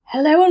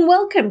Hello and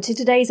welcome to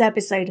today's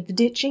episode of the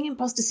Ditching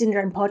Imposter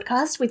Syndrome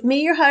podcast with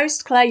me, your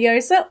host, Claire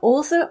Yosa,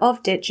 author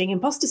of Ditching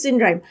Imposter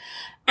Syndrome.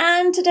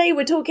 And today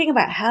we're talking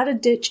about how to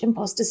ditch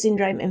imposter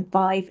syndrome in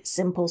 5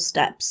 simple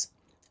steps.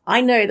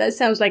 I know that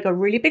sounds like a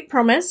really big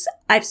promise.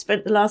 I've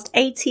spent the last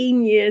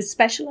 18 years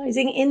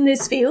specializing in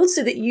this field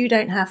so that you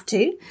don't have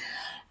to.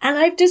 And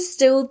I've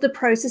distilled the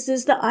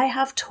processes that I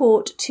have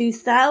taught to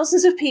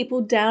thousands of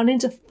people down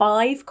into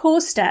 5 core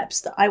steps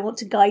that I want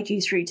to guide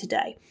you through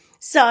today.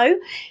 So,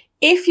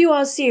 if you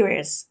are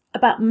serious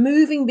about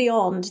moving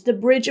beyond the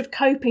bridge of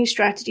coping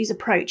strategies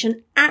approach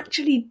and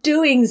actually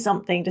doing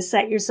something to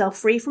set yourself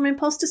free from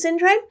imposter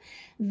syndrome,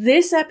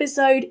 this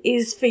episode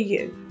is for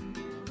you.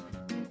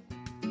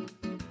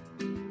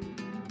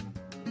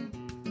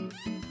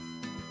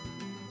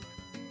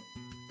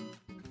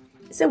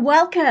 So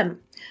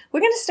welcome. We're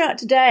going to start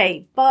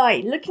today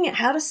by looking at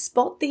how to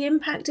spot the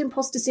impact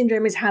imposter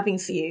syndrome is having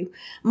for you,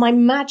 my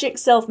magic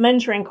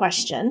self-mentoring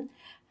question,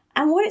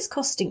 and what it's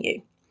costing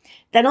you.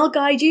 Then I'll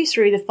guide you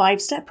through the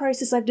 5-step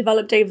process I've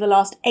developed over the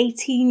last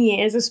 18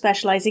 years of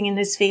specializing in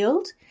this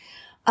field.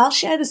 I'll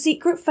share the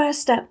secret first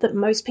step that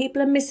most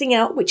people are missing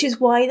out, which is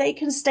why they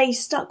can stay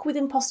stuck with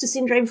imposter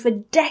syndrome for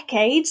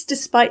decades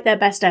despite their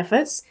best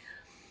efforts.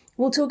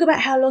 We'll talk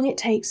about how long it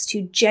takes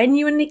to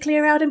genuinely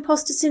clear out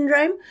imposter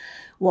syndrome,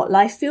 what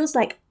life feels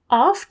like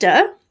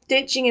after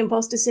ditching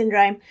imposter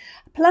syndrome.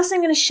 Plus,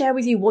 I'm going to share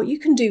with you what you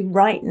can do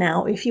right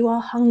now if you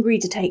are hungry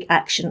to take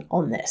action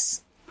on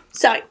this.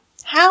 So,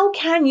 how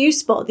can you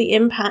spot the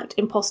impact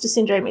imposter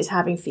syndrome is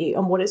having for you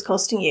and what it's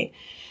costing you?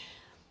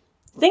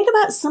 Think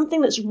about something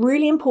that's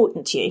really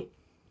important to you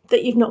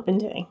that you've not been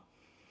doing.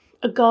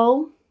 A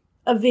goal,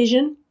 a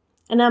vision,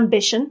 an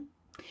ambition.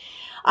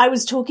 I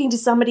was talking to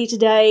somebody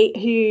today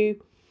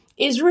who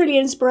is really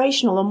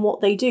inspirational on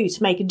what they do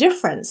to make a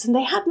difference, and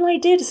they had an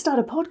idea to start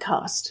a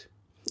podcast.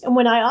 And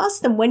when I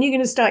asked them, when are you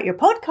going to start your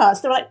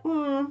podcast? They're like,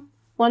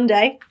 one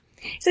day.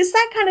 So it's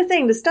that kind of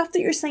thing, the stuff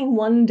that you're saying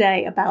one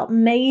day about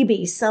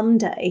maybe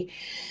someday,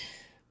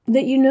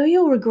 that you know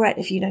you'll regret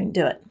if you don't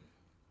do it.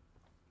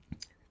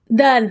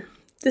 Then,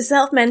 the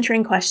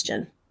self-mentoring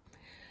question.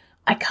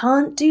 I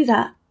can't do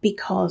that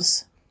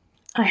because.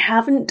 I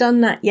haven't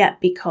done that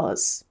yet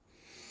because.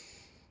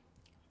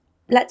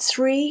 Let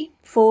 3,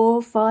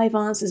 4, 5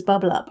 answers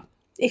bubble up.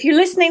 If you're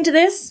listening to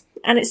this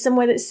and it's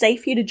somewhere that's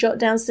safe for you to jot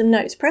down some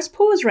notes, press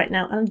pause right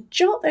now and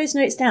jot those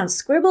notes down.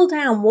 Scribble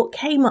down what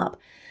came up.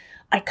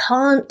 I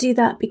can't do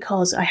that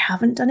because I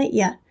haven't done it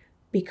yet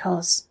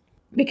because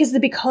the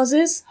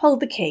becauses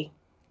hold the key.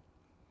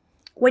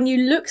 When you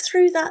look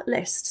through that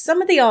list,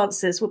 some of the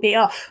answers will be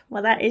off.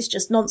 Well, that is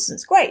just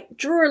nonsense. Great.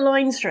 Draw a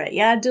line through it.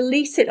 Yeah.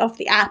 Delete it off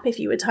the app if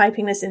you were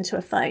typing this into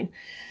a phone.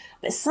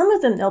 But some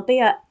of them, there'll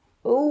be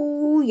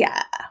oh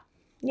yeah.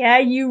 Yeah,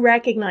 you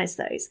recognize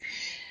those.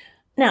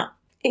 Now,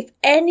 if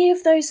any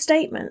of those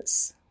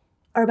statements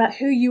are about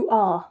who you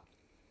are,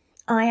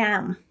 I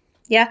am.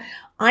 Yeah,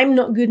 I'm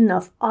not good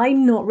enough.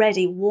 I'm not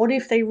ready. What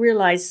if they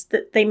realize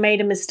that they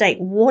made a mistake?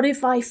 What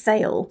if I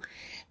fail?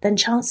 Then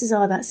chances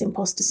are that's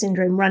imposter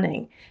syndrome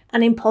running.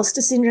 And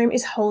imposter syndrome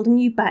is holding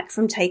you back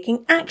from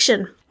taking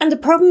action. And the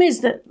problem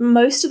is that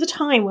most of the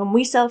time when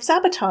we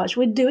self-sabotage,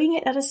 we're doing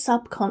it at a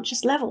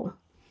subconscious level.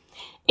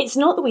 It's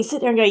not that we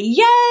sit there and go,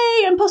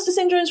 yay, imposter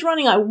syndrome's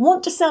running. I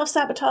want to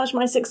self-sabotage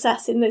my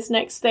success in this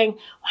next thing.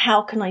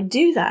 How can I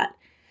do that?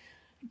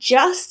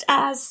 Just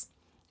as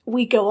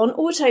we go on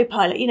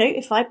autopilot. You know,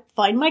 if I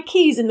find my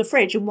keys in the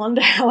fridge and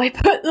wonder how I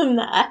put them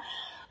there,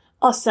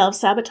 our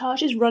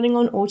self-sabotage is running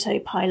on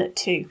autopilot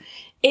too.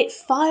 It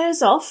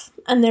fires off,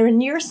 and there are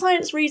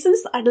neuroscience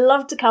reasons that I'd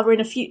love to cover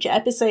in a future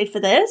episode for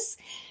this.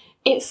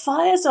 It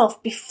fires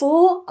off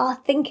before our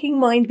thinking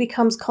mind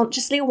becomes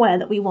consciously aware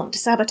that we want to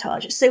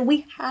sabotage it. So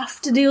we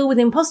have to deal with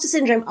imposter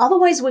syndrome.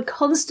 Otherwise, we're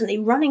constantly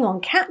running on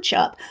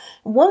catch-up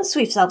once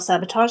we've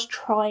self-sabotaged,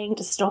 trying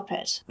to stop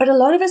it. But a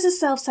lot of us are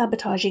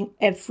self-sabotaging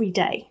every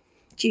day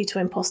due to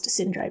imposter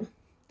syndrome.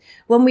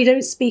 When we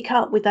don't speak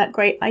up with that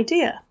great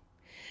idea,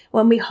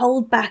 when we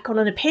hold back on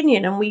an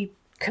opinion and we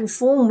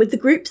conform with the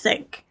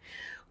groupthink,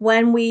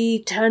 when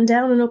we turn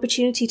down an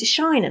opportunity to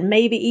shine and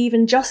maybe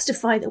even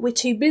justify that we're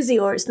too busy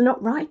or it's the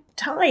not right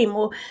time,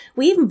 or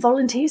we even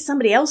volunteer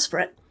somebody else for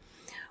it.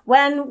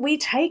 When we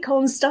take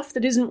on stuff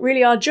that isn't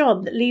really our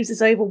job that leaves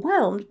us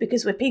overwhelmed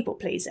because we're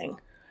people-pleasing.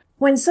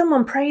 When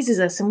someone praises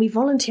us and we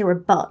volunteer a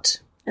but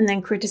and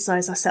then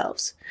criticize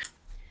ourselves.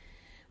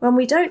 When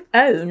we don't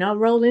own our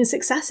role in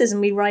successes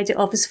and we write it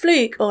off as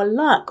fluke or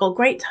luck or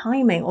great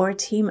timing or a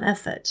team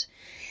effort.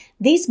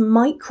 These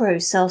micro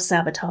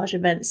self-sabotage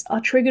events are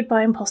triggered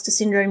by imposter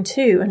syndrome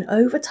too, and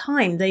over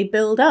time they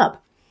build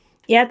up.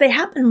 Yeah, they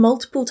happen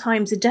multiple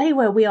times a day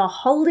where we are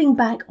holding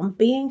back on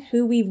being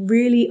who we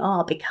really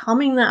are,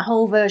 becoming that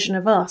whole version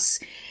of us,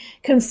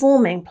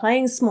 conforming,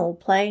 playing small,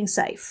 playing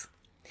safe.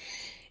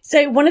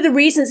 So one of the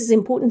reasons it's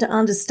important to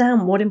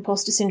understand what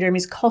imposter syndrome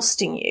is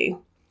costing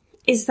you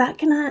is that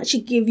can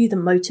actually give you the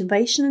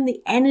motivation and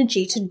the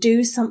energy to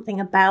do something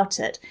about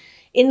it.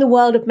 In the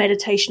world of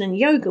meditation and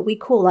yoga, we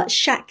call that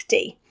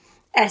Shakti,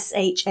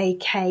 S-H-A-K-T-I.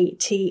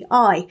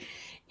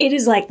 It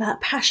is like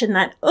that passion,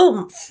 that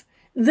oomph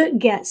that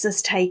gets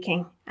us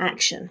taking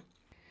action.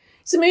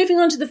 So moving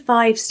on to the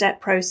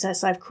 5-step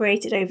process I've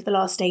created over the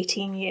last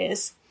 18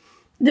 years.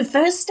 The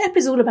first step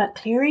is all about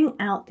clearing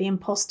out the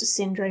imposter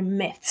syndrome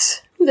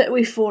myths that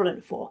we've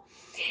fallen for.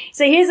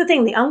 So here's the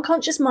thing, the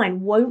unconscious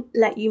mind won't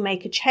let you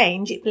make a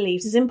change it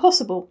believes is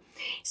impossible.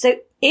 So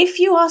if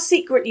you are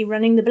secretly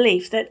running the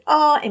belief that,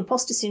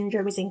 imposter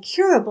syndrome is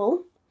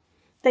incurable,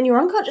 then your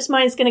unconscious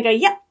mind is going to go,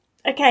 yep,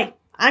 okay,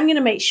 I'm going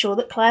to make sure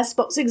that Claire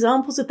spots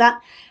examples of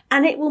that,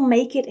 and it will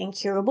make it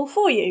incurable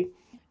for you.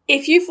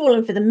 If you've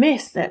fallen for the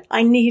myth that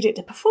I need it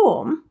to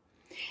perform,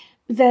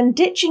 then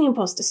ditching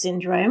imposter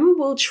syndrome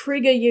will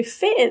trigger your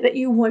fear that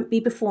you won't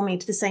be performing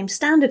to the same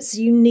standards. So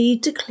you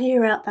need to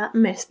clear out that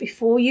myth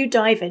before you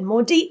dive in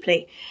more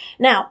deeply.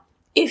 Now,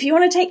 if you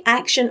want to take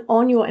action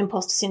on your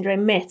imposter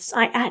syndrome myths,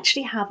 I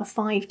actually have a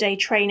 5-day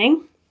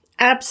training,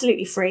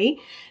 absolutely free,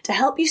 to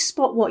help you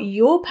spot what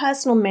your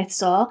personal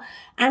myths are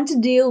and to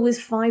deal with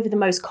 5 of the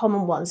most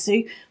common ones.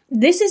 So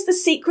this is the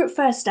secret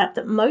first step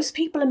that most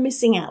people are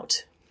missing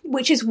out,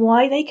 which is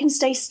why they can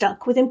stay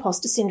stuck with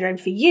imposter syndrome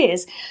for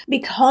years.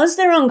 Because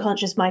their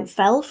unconscious mind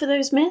fell for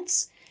those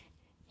myths,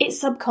 it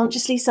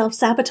subconsciously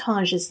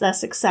self-sabotages their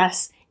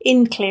success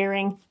in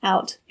clearing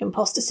out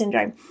imposter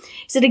syndrome.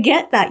 So to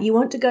get that, you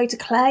want to go to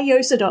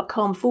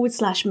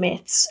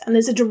clairejosa.com/myths, and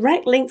there's a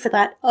direct link for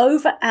that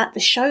over at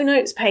the show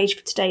notes page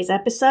for today's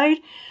episode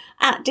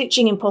at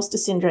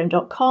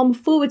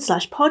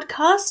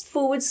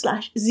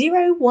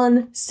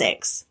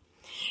ditchingimpostersyndrome.com/podcast/016.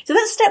 So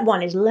that's step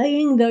 1, is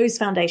laying those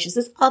foundations.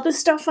 There's other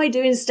stuff I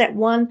do in step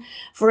 1,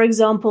 for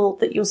example,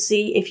 that you'll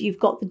see if you've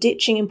got the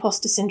Ditching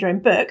Imposter Syndrome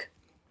book.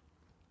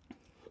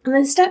 And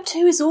then step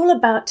 2 is all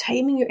about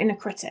taming your inner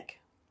critic.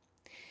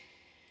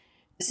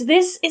 So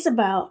this is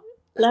about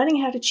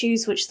learning how to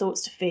choose which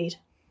thoughts to feed.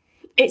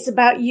 It's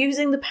about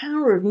using the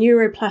power of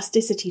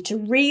neuroplasticity to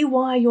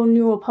rewire your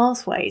neural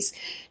pathways,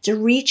 to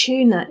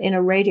retune that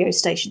inner radio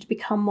station to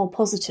become more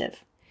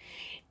positive.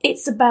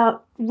 It's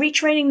about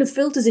retraining the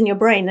filters in your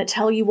brain that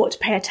tell you what to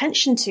pay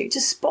attention to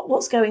spot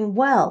what's going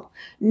well,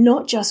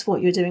 not just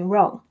what you're doing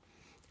wrong.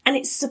 And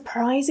it's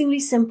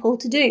surprisingly simple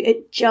to do.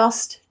 It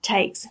just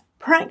takes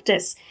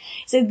practice.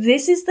 So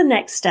this is the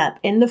next step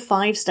in the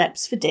 5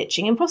 steps for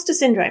ditching imposter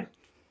syndrome.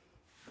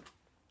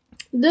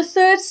 The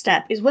third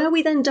step is where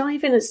we then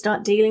dive in and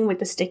start dealing with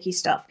the sticky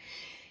stuff.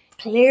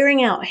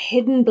 Clearing out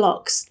hidden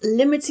blocks,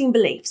 limiting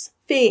beliefs,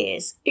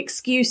 fears,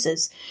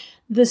 excuses,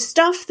 the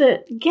stuff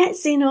that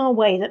gets in our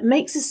way, that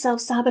makes us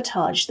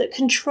self-sabotage, that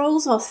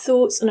controls our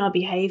thoughts and our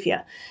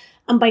behavior.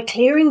 And by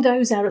clearing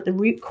those out at the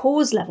root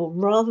cause level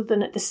rather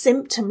than at the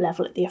symptom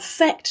level, at the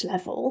effect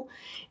level,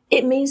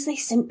 it means they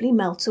simply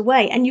melt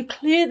away. And you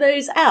clear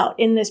those out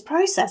in this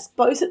process,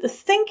 both at the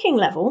thinking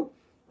level,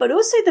 but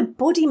also the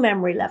body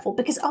memory level,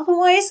 because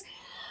otherwise,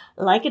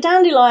 like a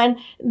dandelion,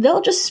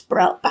 they'll just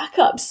sprout back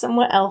up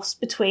somewhere else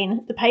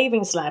between the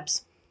paving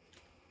slabs.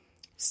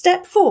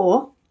 Step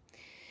 4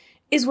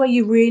 is where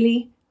you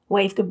really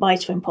wave goodbye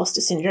to imposter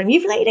syndrome.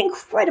 You've laid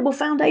incredible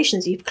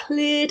foundations. You've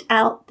cleared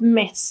out the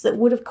myths that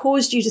would have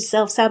caused you to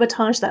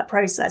self-sabotage that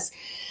process.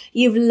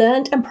 You've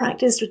learned and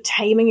practiced with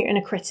taming your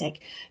inner critic.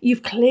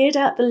 You've cleared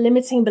out the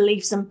limiting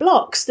beliefs and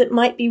blocks that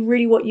might be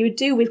really what you would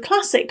do with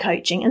classic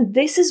coaching. And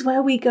this is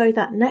where we go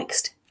that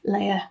next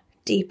layer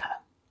deeper.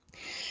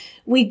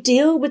 We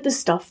deal with the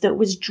stuff that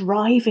was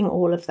driving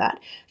all of that.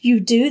 You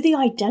do the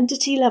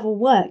identity level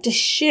work to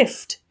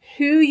shift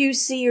who you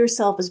see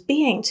yourself as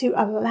being, to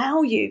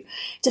allow you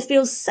to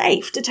feel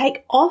safe, to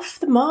take off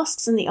the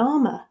masks and the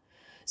armor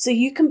so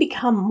you can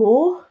become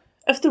more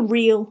of the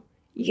real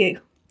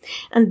you.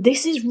 And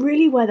this is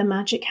really where the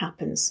magic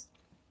happens.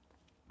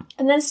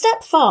 And then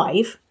step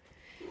 5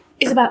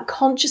 is about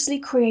consciously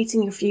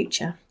creating your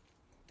future.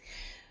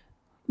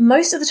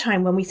 Most of the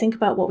time when we think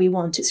about what we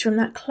want, it's from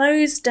that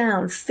closed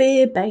down,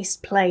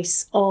 fear-based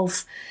place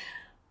of,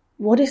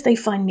 what if they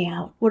find me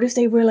out? What if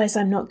they realize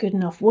I'm not good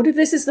enough? What if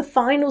this is the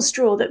final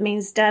straw that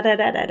means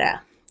da-da-da-da-da?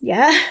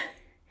 Yeah?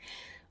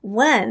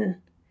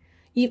 When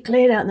you've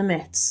cleared out the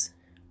myths,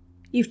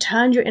 you've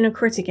turned your inner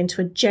critic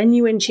into a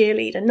genuine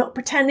cheerleader, not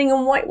pretending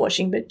and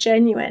whitewashing, but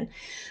genuine.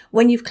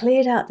 When you've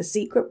cleared out the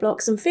secret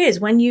blocks and fears,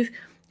 when you've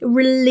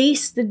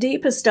released the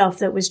deeper stuff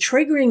that was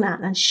triggering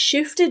that and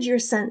shifted your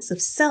sense of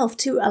self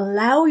to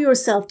allow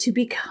yourself to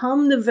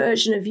become the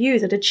version of you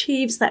that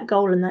achieves that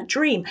goal and that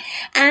dream,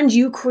 and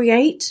you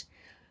create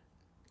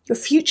your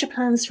future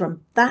plans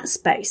from that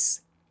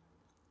space,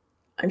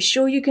 I'm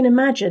sure you can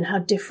imagine how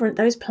different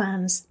those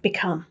plans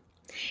become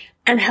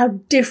and how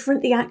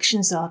different the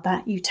actions are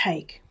that you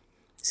take.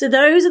 So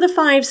those are the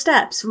 5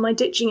 steps for my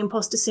ditching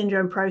imposter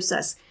syndrome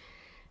process.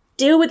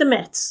 Deal with the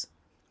myths,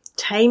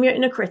 tame your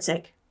inner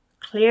critic,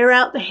 clear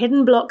out the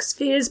hidden blocks,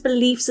 fears,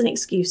 beliefs, and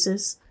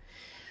excuses,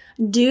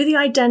 do the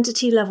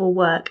identity level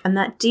work and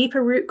that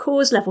deeper root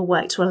cause level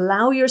work to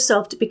allow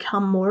yourself to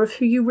become more of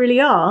who you really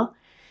are,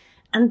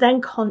 and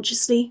then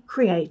consciously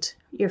create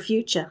your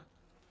future.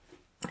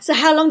 So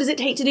how long does it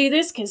take to do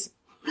this? Because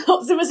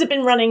lots of us have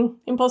been running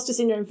imposter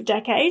syndrome for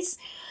decades.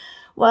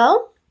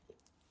 Well,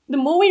 The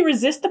more we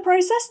resist the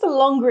process, the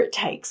longer it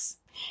takes.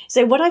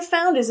 So what I've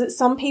found is that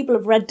some people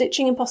have read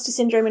Ditching Imposter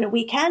Syndrome in a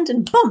weekend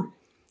and boom,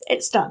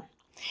 it's done.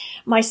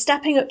 My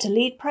Stepping Up to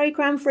Lead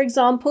program, for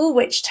example,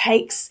 which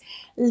takes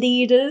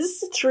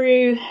leaders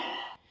through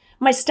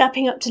my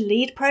Stepping Up to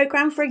Lead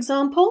program, for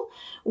example,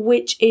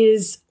 which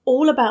is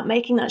all about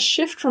making that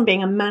shift from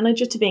being a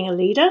manager to being a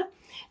leader,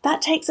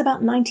 that takes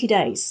about 90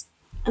 days.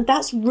 And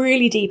that's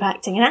really deep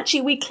acting. And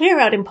actually, we clear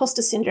out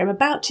imposter syndrome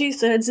about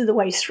 2/3 of the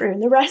way through,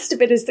 and the rest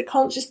of it is the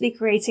consciously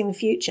creating the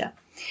future.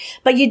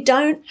 But you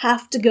don't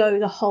have to go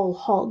the whole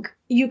hog.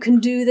 You can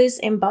do this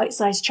in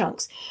bite-sized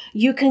chunks.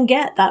 You can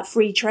get that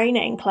free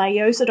training,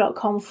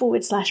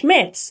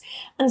 clairejosa.com/myths,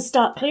 and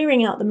start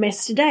clearing out the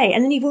myths today.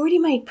 And then you've already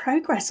made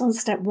progress on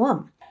step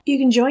 1. You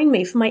can join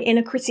me for my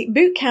Inner Critic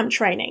Bootcamp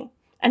training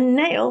and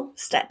nail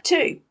step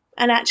 2.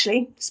 And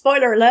actually,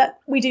 spoiler alert,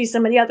 we do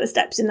some of the other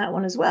steps in that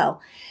one as well.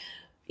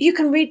 You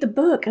can read the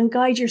book and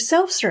guide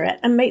yourself through it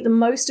and make the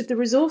most of the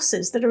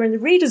resources that are in the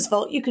Reader's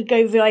Vault. You could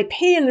go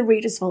VIP in the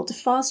Reader's Vault to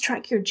fast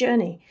track your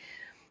journey.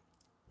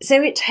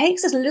 So it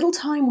takes as little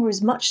time or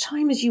as much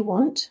time as you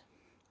want.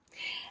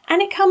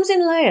 And it comes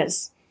in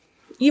layers.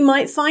 You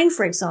might find,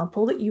 for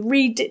example, that you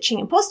read Ditching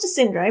Imposter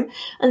Syndrome,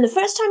 and the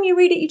first time you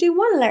read it, you do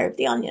one layer of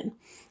the onion.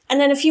 And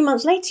then a few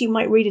months later, you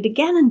might read it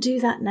again and do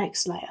that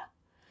next layer.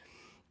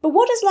 But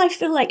what does life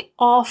feel like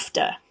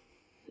after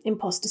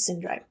imposter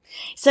syndrome?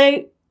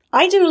 So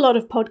I do a lot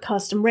of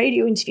podcast and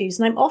radio interviews,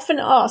 and I'm often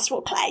asked,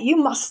 well, Claire, you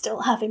must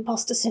still have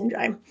imposter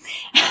syndrome.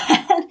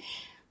 And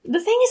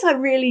the thing is, I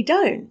really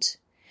don't.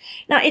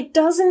 Now, it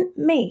doesn't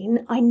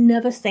mean I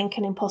never think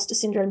an imposter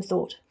syndrome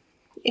thought.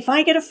 If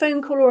I get a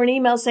phone call or an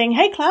email saying,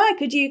 hey, Claire,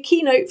 could you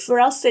keynote for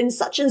us in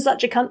such and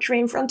such a country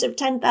in front of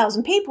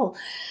 10,000 people?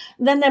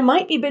 Then there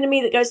might be a bit of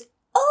me that goes,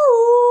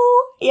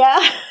 oh,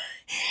 yeah.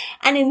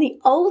 And in the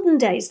olden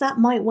days, that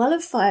might well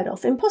have fired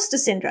off imposter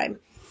syndrome.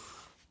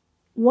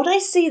 What I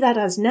see that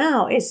as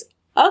now is,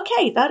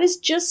 okay, that is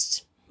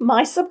just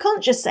my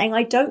subconscious saying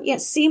I don't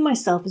yet see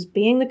myself as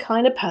being the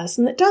kind of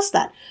person that does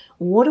that.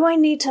 What do I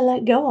need to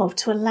let go of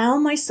to allow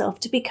myself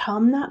to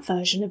become that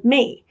version of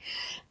me?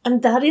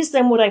 And that is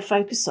then what I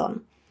focus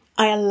on.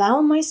 I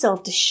allow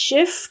myself to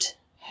shift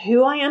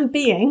who I am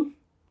being.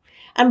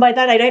 And by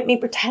that, I don't mean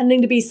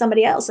pretending to be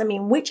somebody else. I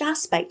mean, which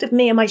aspect of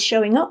me am I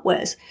showing up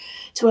with?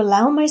 To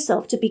allow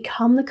myself to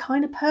become the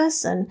kind of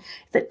person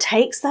that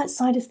takes that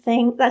sort of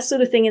thing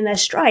in their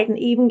stride and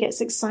even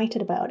gets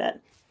excited about it.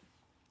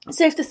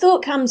 So if the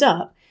thought comes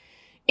up,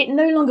 it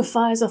no longer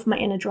fires off my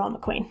inner drama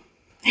queen.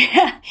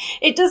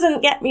 It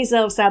doesn't get me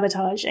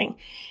self-sabotaging.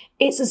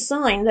 It's a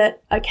sign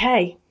that,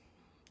 okay,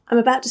 I'm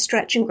about to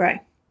stretch and grow.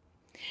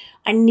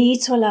 I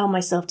need to allow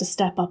myself to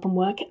step up and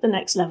work at the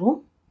next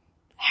level.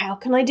 How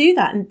can I do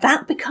that? And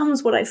that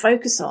becomes what I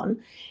focus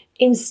on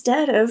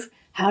instead of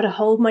how to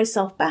hold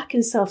myself back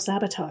and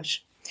self-sabotage.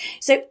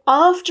 So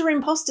after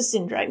imposter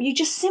syndrome, you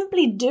just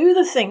simply do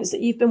the things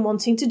that you've been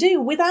wanting to do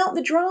without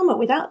the drama,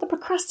 without the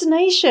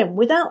procrastination,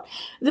 without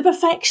the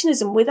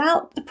perfectionism,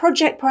 without the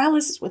project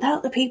paralysis,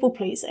 without the people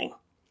pleasing.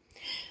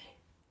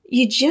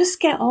 You just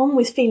get on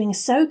with feeling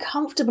so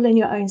comfortable in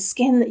your own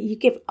skin that you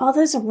give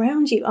others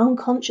around you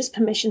unconscious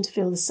permission to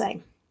feel the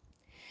same.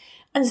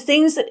 And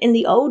things that in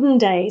the olden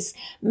days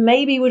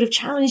maybe would have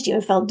challenged you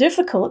and felt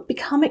difficult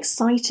become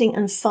exciting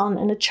and fun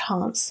and a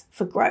chance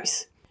for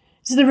growth.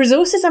 So the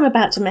resources I'm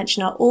about to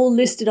mention are all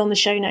listed on the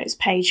show notes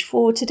page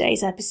for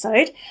today's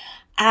episode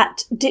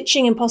at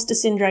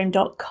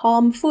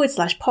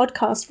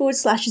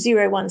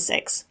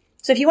ditchingimpostersyndrome.com/podcast/016.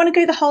 So if you want to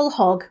go the whole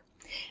hog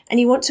and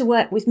you want to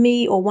work with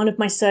me or one of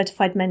my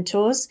certified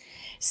mentors,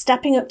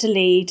 Stepping Up to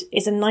Lead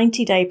is a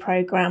 90-day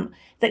program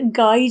that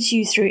guides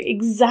you through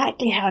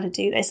exactly how to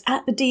do this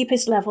at the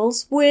deepest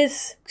levels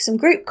with some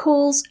group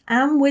calls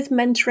and with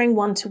mentoring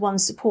one-to-one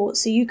support.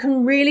 So you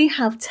can really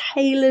have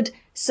tailored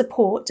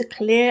support to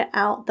clear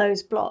out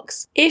those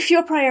blocks. If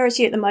your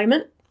priority at the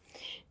moment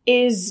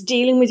is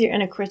dealing with your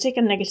inner critic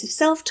and negative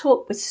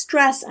self-talk with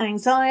stress,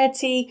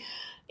 anxiety,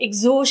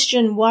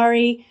 exhaustion,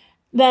 worry,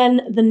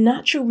 then the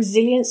natural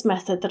resilience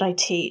method that I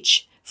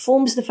teach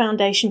forms the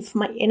foundation for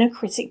my Inner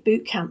Critic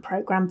Bootcamp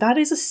program. That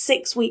is a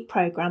 6-week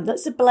program.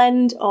 That's a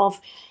blend of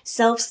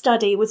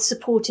self-study with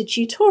supported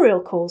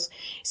tutorial calls.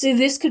 So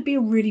this could be a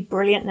really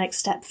brilliant next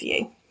step for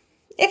you.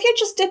 If you're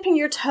just dipping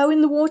your toe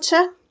in the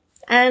water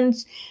and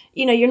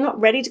you're not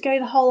ready to go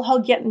the whole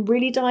hog yet and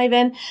really dive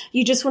in,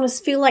 you just want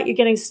to feel like you're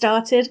getting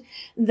started,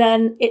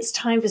 then it's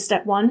time for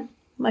step 1,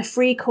 my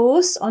free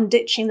course on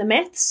ditching the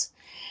myths.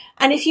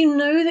 And if you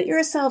know that you're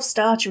a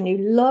self-starter and you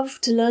love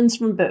to learn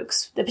from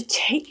books, that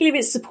particularly if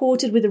it's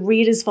supported with a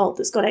Reader's Vault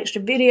that's got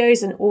extra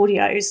videos and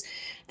audios,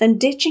 then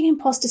Ditching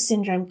Imposter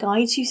Syndrome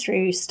guides you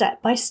through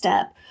step by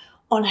step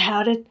on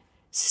how to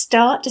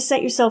start to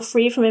set yourself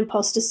free from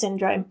imposter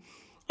syndrome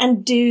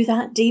and do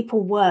that deeper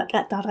work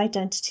at that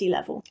identity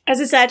level.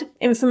 As I said,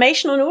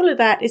 information on all of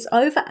that is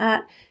over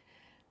at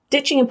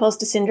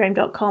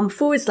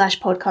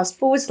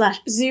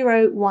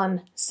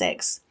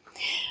ditchingimpostersyndrome.com/podcast/016.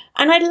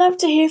 And I'd love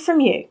to hear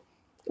from you.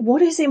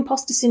 What is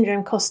imposter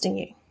syndrome costing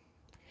you?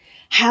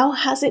 How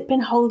has it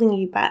been holding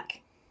you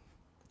back?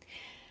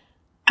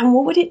 And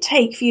what would it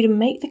take for you to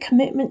make the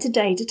commitment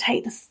today to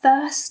take the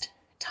first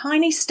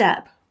tiny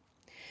step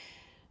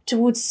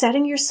towards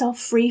setting yourself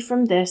free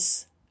from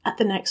this at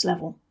the next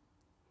level?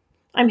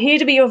 I'm here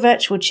to be your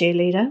virtual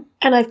cheerleader,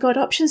 and I've got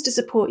options to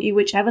support you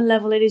whichever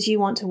level it is you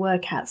want to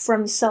work at,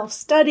 from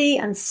self-study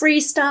and free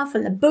stuff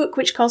and the book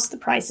which costs the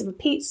price of a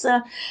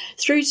pizza,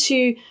 through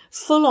to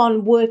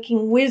full-on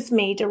working with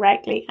me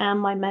directly and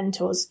my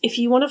mentors. If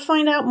you want to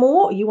find out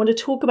more, you want to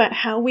talk about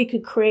how we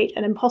could create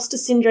an imposter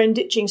syndrome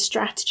ditching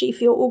strategy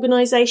for your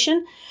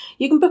organization,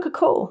 you can book a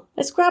call.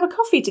 Let's grab a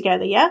coffee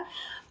together, yeah?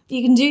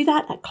 You can do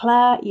that at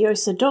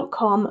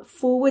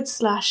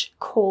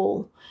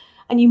clairejosa.com/call.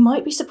 And you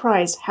might be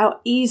surprised how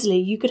easily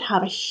you could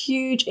have a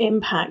huge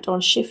impact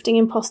on shifting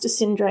imposter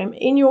syndrome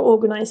in your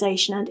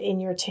organization and in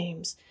your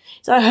teams.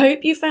 So I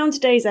hope you found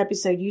today's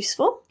episode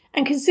useful,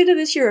 and consider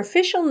this your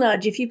official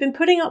nudge if you've been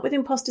putting up with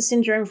imposter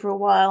syndrome for a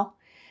while.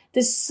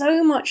 There's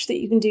so much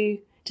that you can do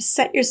to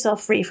set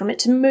yourself free from it,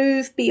 to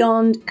move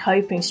beyond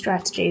coping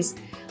strategies.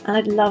 And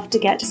I'd love to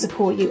get to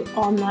support you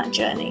on that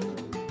journey.